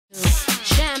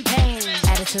Champagne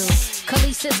attitude.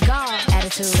 Khaleesi's God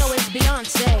attitude. So is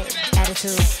Beyonce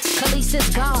attitude.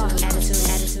 Khaleesi's God attitude.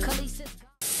 Khaleesi's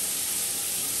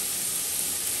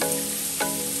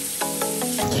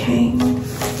Okay.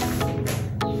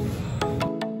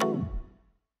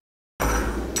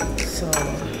 So,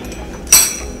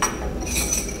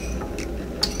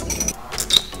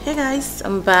 hey guys,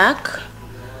 I'm back.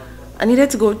 I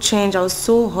needed to go change. I was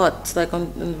so hot, like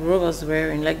on the robe I was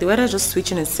wearing. Like the weather just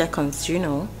switching in seconds, you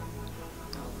know.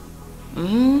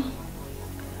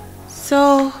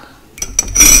 So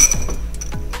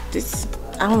this,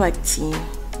 I don't like tea,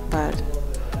 but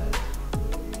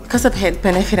because of health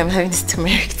benefit, I'm having this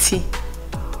turmeric tea.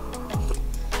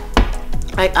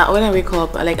 Like when I wake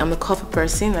up, I'm a coffee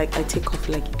person. Like I take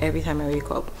coffee like every time I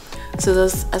wake up. So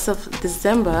there's, as of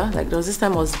December, like there was this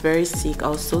time I was very sick. I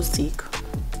was so sick.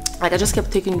 Like I just kept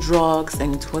taking drugs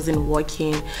and it wasn't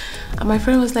working. And my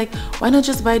friend was like, why not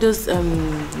just buy those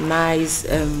nice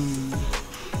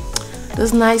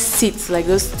seeds, like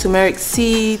those turmeric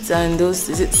seeds and those,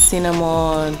 is it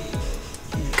cinnamon,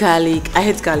 garlic. I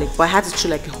hate garlic, but I had to chew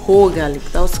like a whole garlic.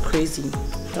 That was crazy.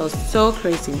 That was so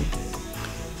crazy.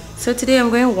 So today I'm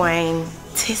going wine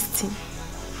tasting.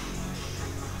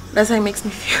 That's how it makes me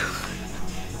feel.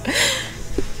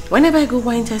 Whenever I go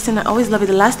wine tasting, I always love it.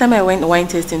 The last time I went wine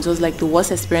tasting, it was like the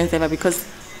worst experience ever because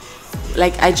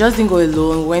like I just didn't go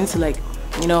alone. We went to like,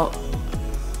 you know,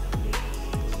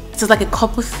 it was like a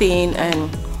couple thing,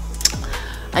 and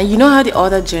you know how the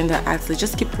other gender acts, they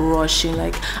just keep rushing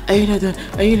like, are you not done?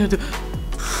 Are you not done?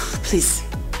 Please,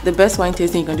 the best wine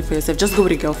tasting you can do for yourself, just go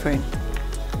with a girlfriend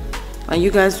and you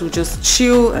guys will just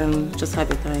chill and just have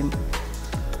a time.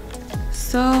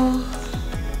 So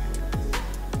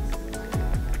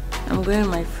I'm going with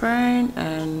my friend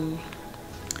and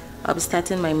I'll be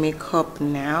starting my makeup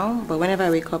now. But whenever I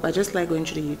wake up, I just like going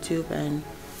to the YouTube and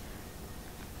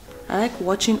I like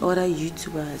watching other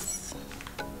YouTubers.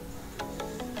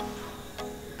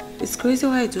 It's crazy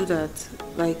why I do that.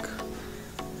 Like,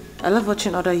 I love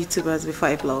watching other YouTubers before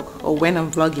I vlog or when I'm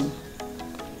vlogging.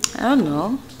 I don't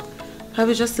know.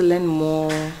 Probably just to learn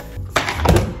more.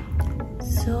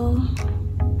 So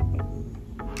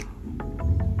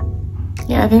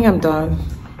yeah, I think I'm done.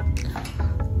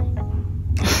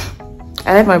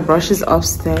 I left my brushes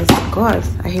upstairs. God,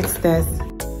 I hate stairs.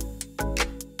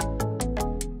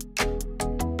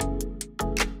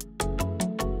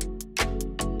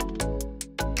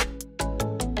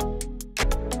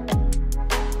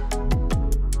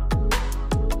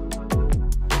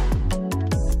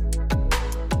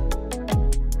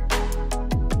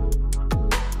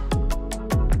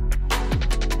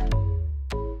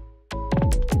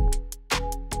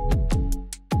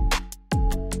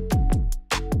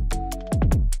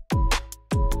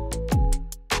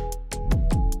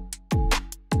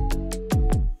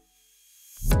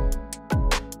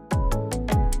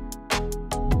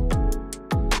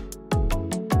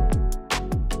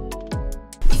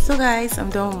 So guys, I'm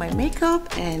done with my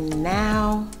makeup and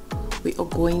now we are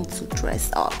going to dress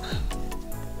up.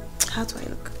 How do I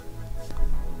look?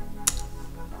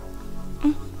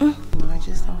 No, I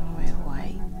just don't want to wear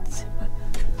white. But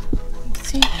let's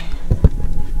see.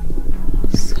 I'm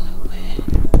just gonna wear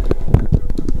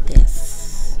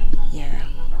this. Yeah,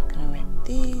 I'm gonna wear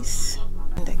this.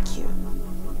 And they're cute.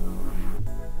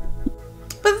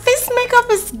 But this makeup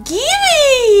is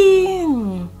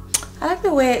giving. I like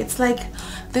the way it's like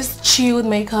this chilled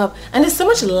makeup, and there's so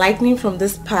much lightning from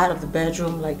this part of the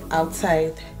bedroom, like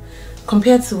outside,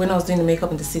 compared to when I was doing the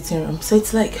makeup in the sitting room. So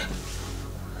it's like,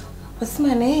 what's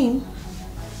my name?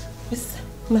 What's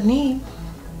my name?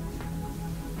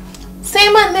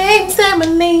 Say my name, say my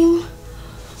name.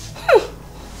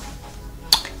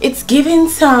 It's giving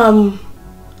some.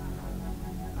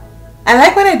 I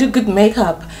like when I do good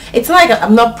makeup. It's not like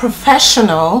I'm not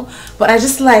professional, but I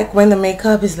just like when the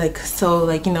makeup is like so,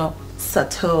 like, you know,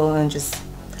 subtle and just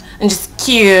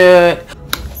cute.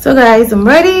 So guys, I'm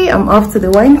ready. I'm off to the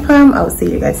wine farm. I'll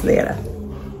see you guys later.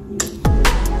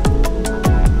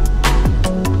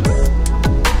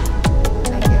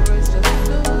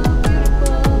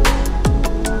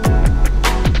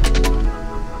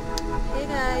 Hey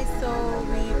guys, so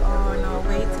we are on our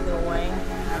way to the wine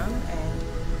farm, and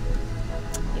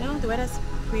you know the weather's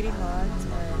pretty hot.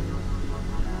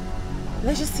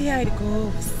 Let's just see how it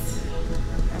goes.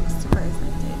 I'm super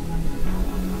excited.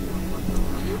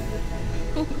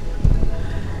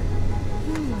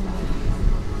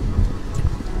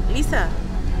 Lisa,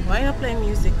 why are you not playing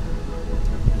music?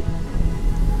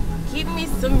 Give me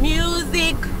some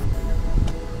music.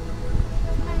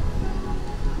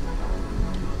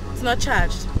 It's not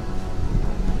charged.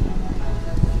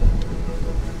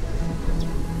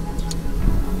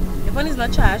 The phone is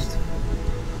not charged.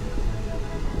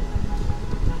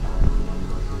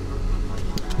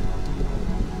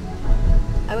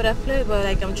 I would have played, but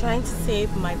like I'm trying to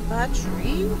save my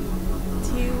battery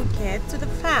to get to the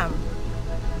farm.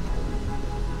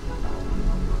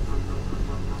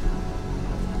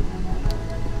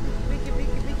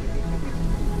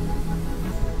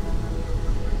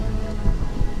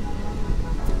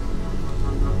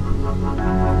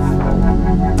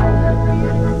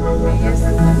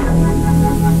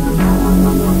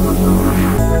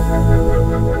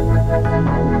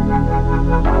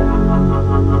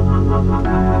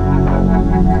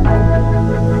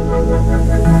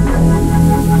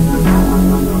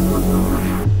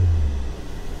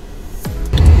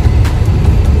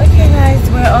 Okay guys,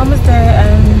 we're almost there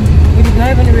and we did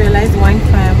not even realize wine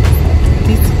farm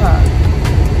this far.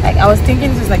 Like I was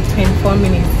thinking it was like 24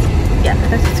 minutes. Yeah,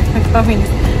 that's 24 minutes.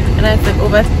 And it's like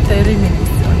over 30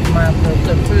 minutes on the map.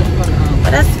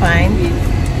 But that's fine.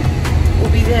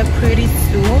 We'll be there pretty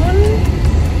soon.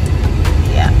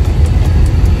 Yeah.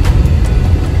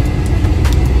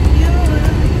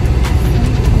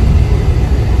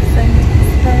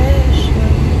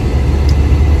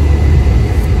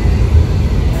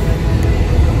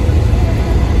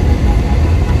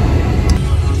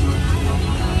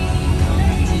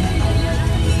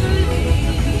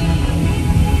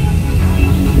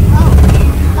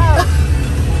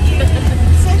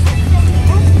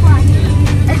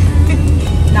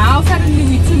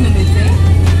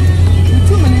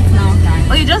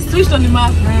 Switched on the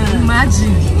map.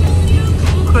 Imagine.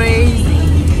 Crazy.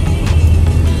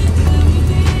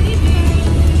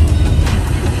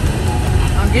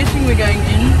 I'm guessing we're going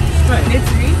in straight. Let's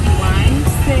read wine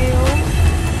sale.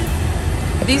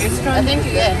 This restaurant? I think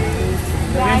yeah.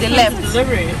 The left.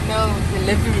 Delivery. No,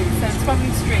 delivery. So it's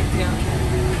probably straight, yeah.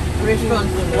 Restaurant.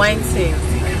 Wine sale.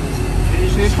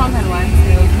 Restaurant and wine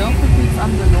sales. No cookies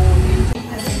on the lawn.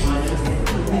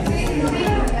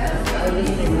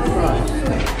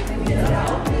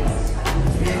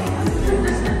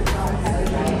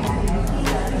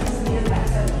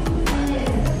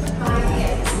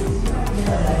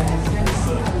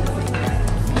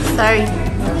 Sorry.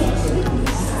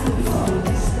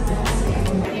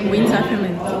 Winter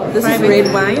ferment. This is red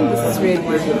wine. This is red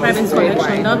wine. Private red collection,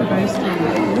 wine. not very strong.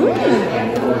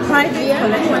 Private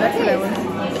collection, that's what I want.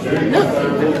 No,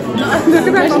 look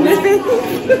at that on my face.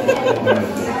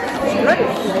 Right?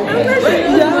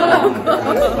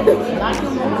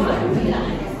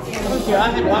 Okay, I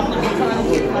had one that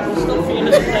was still feeling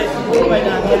the place all the way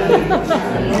down here.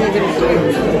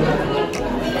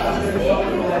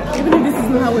 Even if this is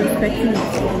not how we're expecting it.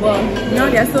 Well, now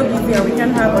they're so busy and we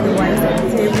can't have other wines on the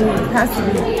table. It has to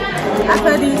be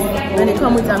after this, when they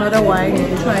come with another wine,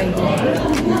 we'll try again.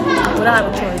 We don't have a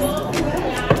choice.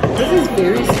 This is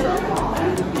very strong.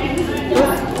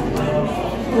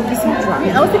 Will be some dry.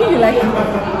 I was thinking you like it. I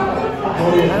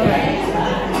don't like it.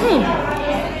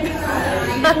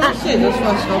 Shit, this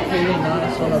one's not really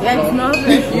nice. Yeah, it's not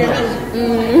very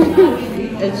good.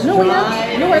 It's No,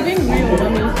 dry. no, we're being real. I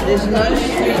mean, There's no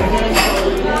sweetness.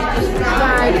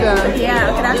 yeah,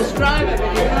 okay, that's Describe it, but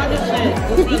you can't just say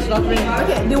this one's not really nice.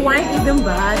 okay. The wine isn't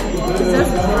bad. It's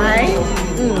just dry.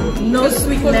 No For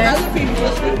sweetness. other people,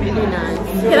 this would be nice.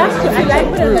 Okay, that's true. I like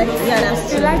it. Like, yeah, that's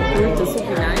You like fruit, this would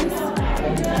be nice.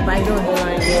 but I don't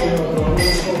like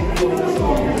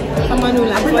Someone who I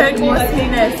likes prefer more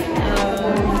sweetness.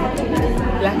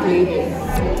 black label.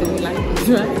 They would like this,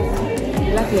 right?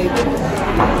 Black label.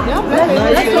 Yeah, black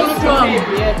That's label. so strong.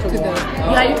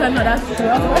 Yeah, Yeah, you cannot. That's true. I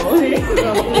was about to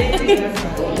say.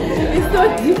 It's so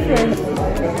different.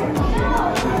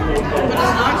 But it's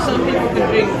nice some people can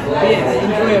drink beer,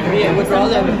 enjoy a beer, would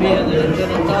rather have a beer than a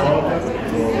tonic.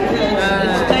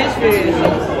 It tastes very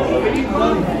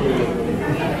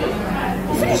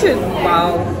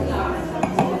Wow.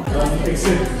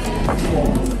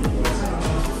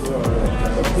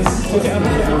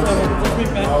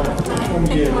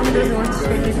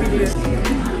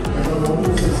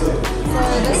 So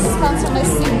this comes from a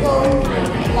single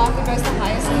block that goes the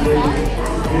highest in the farm.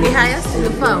 The highest in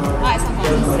the farm. Highest in the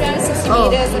farm. It's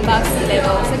 360 meters above sea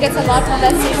level. So it gets a lot more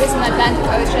that seagrass in the Atlantic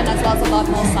Ocean as well as a lot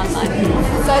more sunlight.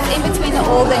 So it's in between the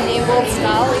old and new world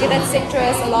style. You get that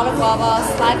citrus, a lot of guava,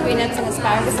 slight green nuts and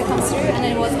asparagus that comes through, and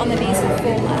then it was on the lees for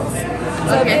 4 months.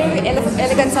 So very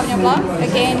elegant Sauvignon Blanc.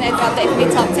 Again, it got the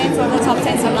FB top 10, so one of the top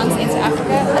 10 Sauvignons into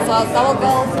Africa, as well as Double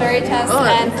Gold, Veritas,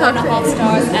 and 4.5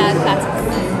 stars and Platinum.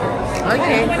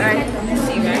 Okay, alright.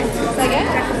 So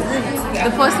yeah.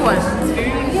 The first one.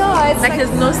 Yeah, it's Like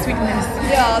there's no sweetness.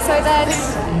 yeah, so that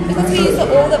because we use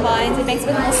all the vines, it makes it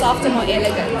a bit more soft and more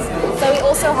elegant. So we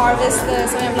also harvest the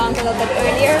Sauvignon Blanc a little bit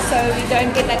earlier, so we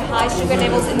don't get that high sugar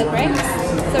levels in the grapes.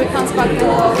 So it comes back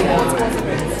more towards the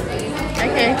grapes.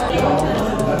 Okay.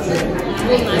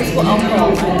 Really nice for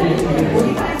alcohol.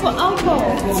 For alcohol.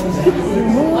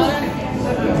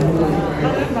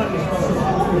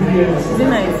 Is it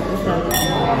nice?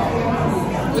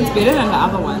 It's better than the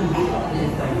other one.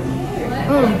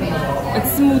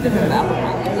 It's smoother than the other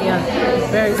one. Yeah,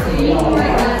 very sweet.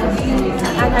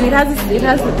 And it has this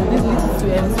little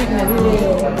sweetness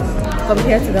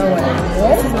compared to that one.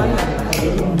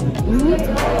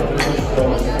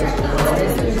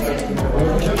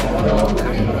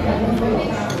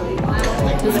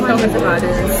 This one is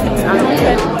harder. 6 out of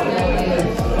 10.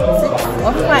 6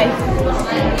 or 5.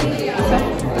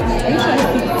 Are you sure?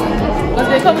 Because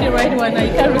they come with the right one now,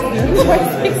 you can't risk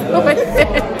it. 6 over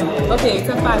 10. Okay, it's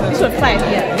a 5. This was 5,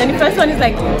 yeah. Then the first one is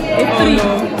like a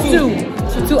 3, 2.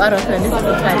 So 2 out of 10. This is a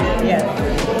 5, yeah.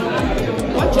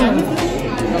 What jam is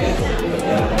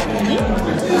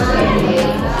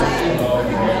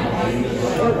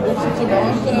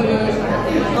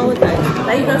Oh,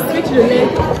 like you can switch the leg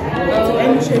to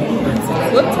any shape you want.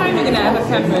 What time are you gonna have a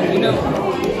camera? You know,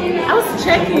 I was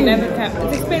checking. never camera.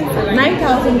 It's expensive. Right?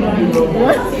 9,000 rands.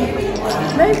 What?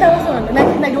 9,000.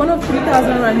 Like one of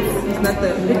 3,000 rands. It's not the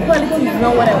quality is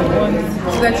not what I would want.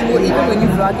 so that you will, even when you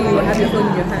vlog, you will have your phone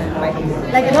in your hand.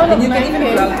 Like one of And you my can even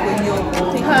face. vlog when you're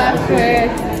taking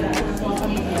Perfect.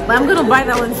 But I'm gonna buy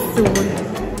that one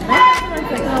soon.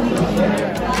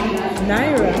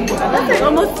 Naira. That's like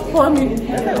almost 4 million.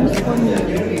 That's like almost 4 million.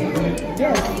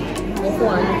 Yes. Or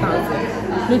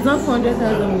 400,000. No, it's not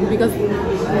 400,000 because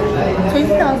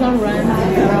 20,000 rands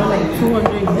is around like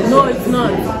 200. No, it's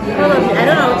not. Probably. I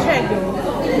don't know. I'll check.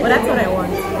 But that's what I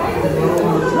want.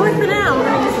 But for now, I'm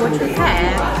gonna use what you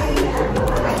have.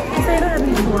 You say I don't have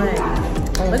this one.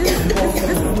 But this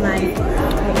is nice.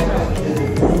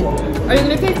 Are you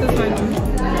gonna taste this one?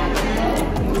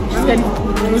 I'm getting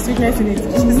no sweetness in it. So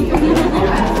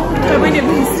when they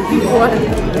bring sweet water,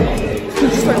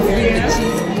 just want to eat the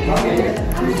cheese.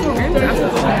 I've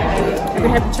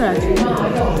been happy to try it.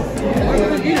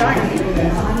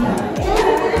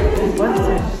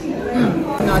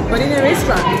 Not, but in a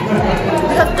restaurant.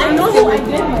 Because I know who I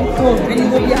get my phone. When you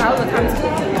go to your house, it comes to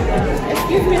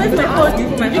Excuse me, that's my phone. you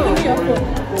for my Give me your phone.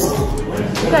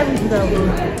 You can't even do that one.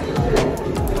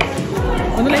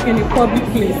 I'm not like in a public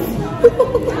place.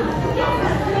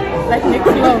 Like in a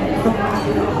club.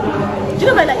 Do you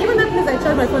know, like even that place I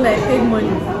charged my phone, like I paid money.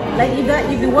 Like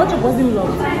if the watch wasn't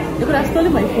locked, they could have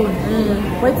stolen my phone.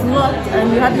 But it's locked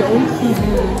and you have your own key.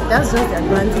 That's just the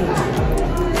advantage.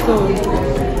 So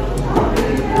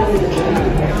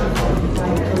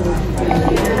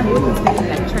I'm going to say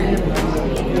like China.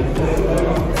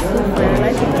 So I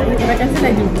like it. If I can say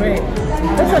like the bread.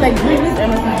 Also like greenies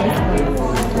and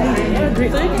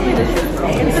great. So you can see the shit.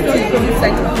 It's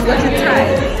like what you try.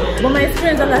 But my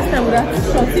experience the last time with that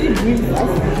shot, see the breeze.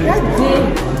 That day,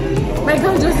 my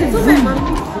girl just said, "So my mom,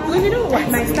 well, you know what?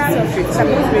 My style of it, some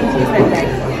of green tea is like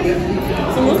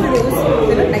so most of it was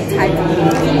they look like Thai tea.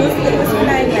 So most of it was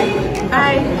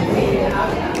like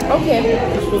okay.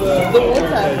 the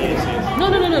water. No,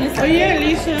 listen. Oh yeah,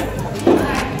 Lisa.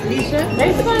 Lisa? That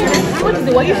is fine. How much is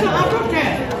the water? Okay.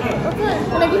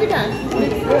 Can I give you that?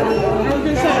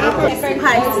 Different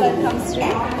also comes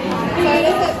through. So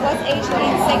it was aged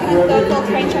in second and third called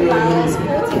French oak barrels,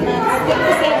 14 months,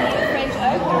 50% new French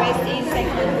oak, the rest in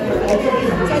second and third.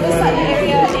 So this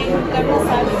area in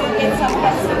Diemersfontein, we do get some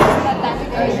customers from the Atlantic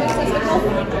Ocean, so it's a bit more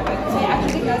fruit driven. So it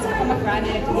actually goes from a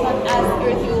granite, it's not as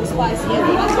earthy or spicy as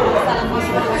the rest of the salad most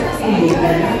of the side.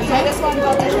 So this one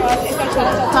got the short, it's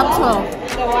got Top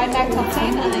 12. the wine back top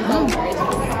 10, and then gold bird.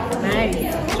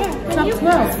 Nice. Top 12.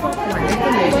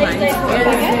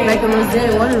 Like a rosé,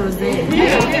 what a rosé.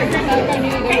 Not going to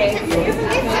do the rest. Not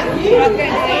going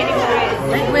to do any more rest.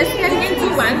 Like we're scared You can do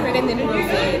one and then do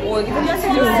rosé, or even just do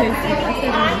rosé.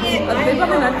 they're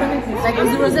probably not coming to like a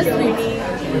rosé sweet.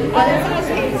 Oh, that's not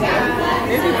sweet.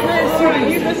 Maybe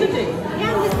it's not sweet.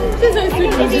 This is a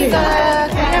sweet This is rosé.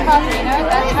 the Cabernet Ballerino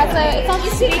that has it's not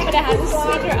sweet, but it has a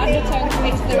sweeter undertone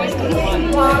compared to the rest of the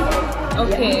wine.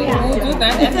 Okay, we'll do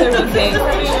that after rosé. We will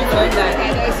enjoy that.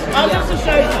 I'll just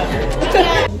show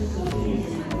you.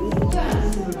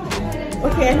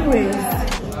 Okay, anyways.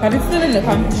 But it's still in the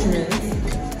accomplishments.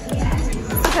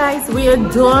 So guys, we are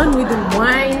done with the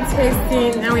wine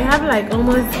tasting and we have like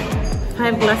almost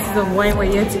 5 glasses of wine we're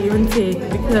yet to even take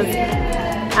because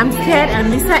I'm scared and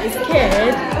Lisa is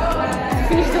scared to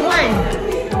finish the wine.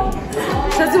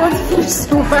 She doesn't want to finish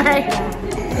the wine.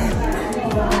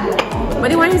 But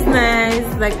the wine is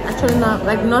nice, like actually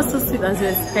not so sweet as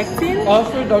you're expecting.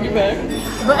 Also, doggy bag.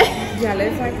 But Yeah,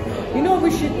 let's like, you know what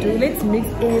we should do? Let's mix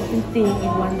everything in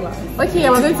one glass. okay,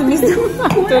 we're going to miss them.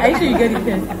 Are you sure you get it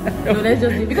then? No, let's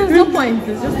just do it. Because there's no point.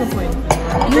 There's just no point.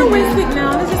 You don't waste it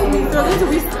now. Let's just mix. We're going to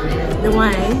whisk the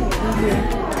wine.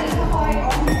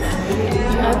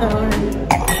 The other one.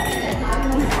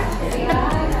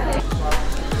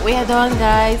 We are done,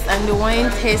 guys, and the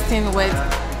wine tasting went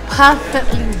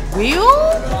perfectly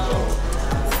well.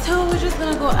 So we're just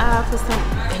gonna go out for some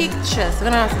pictures.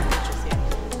 We're gonna have some pictures here.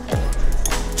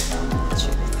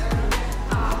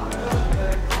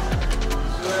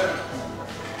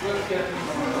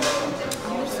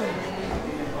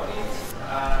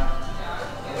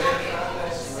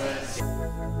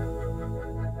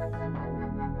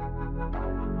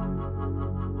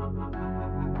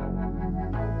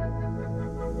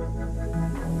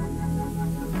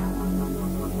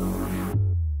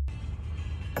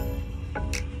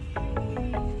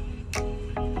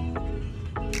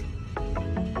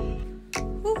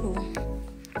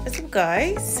 What's up,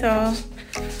 guys? So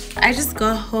I just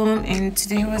got home and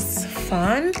today was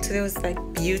fun. Today was like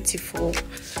beautiful.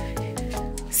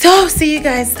 So see you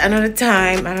guys another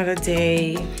time, another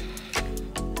day.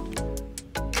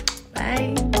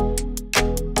 Bye.